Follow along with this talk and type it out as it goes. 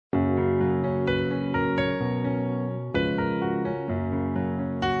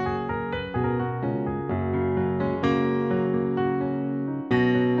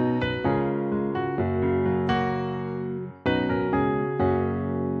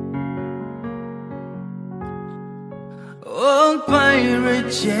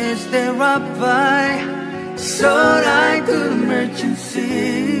riches there are by, sought I to the merchant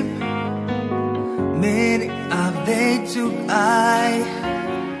ship. Many of they took I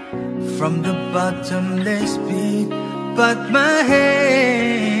from the bottomless pit, but my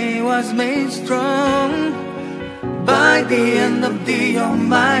hand was made strong by the hand of the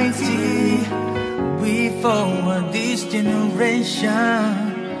Almighty. We forward this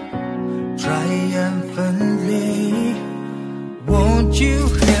generation triumphantly. Won't you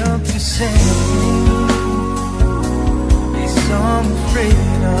help to sing this song of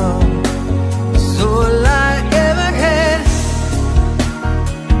freedom? It's all I ever had.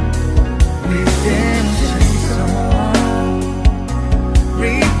 Redemption song,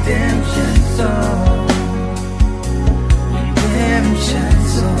 redemption song, redemption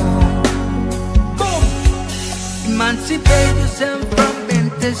song. Boom! Emancipate yourself from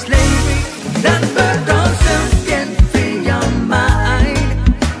mental slavery. That burdens can free your mind.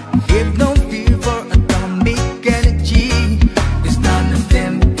 Give no fear for atomic energy, 'cause none of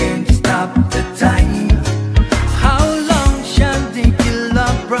them can stop the time. How long shall they kill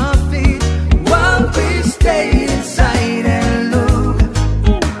our prophet while we stay inside and look?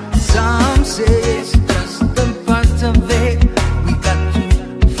 Some say it's just a part of it. We got to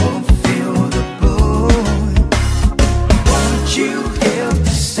fulfill the book. Won't you help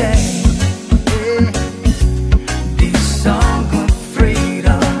to say this song of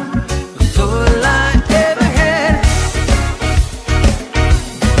freedom was all I ever had?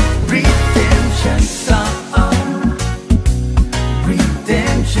 Redemption song,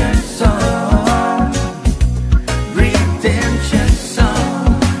 redemption song, redemption song.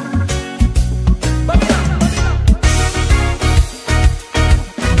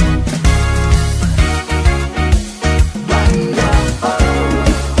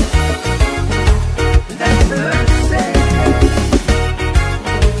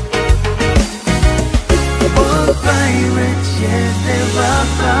 Riches they were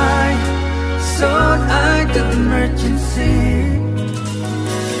by, sought I to the merchant ship.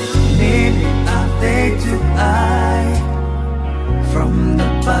 Many of they took I from the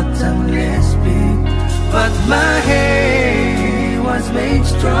bottomless pit, but my hand was made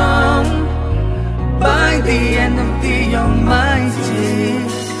strong by the hand of the Almighty.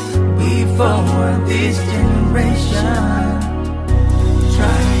 We forward this generation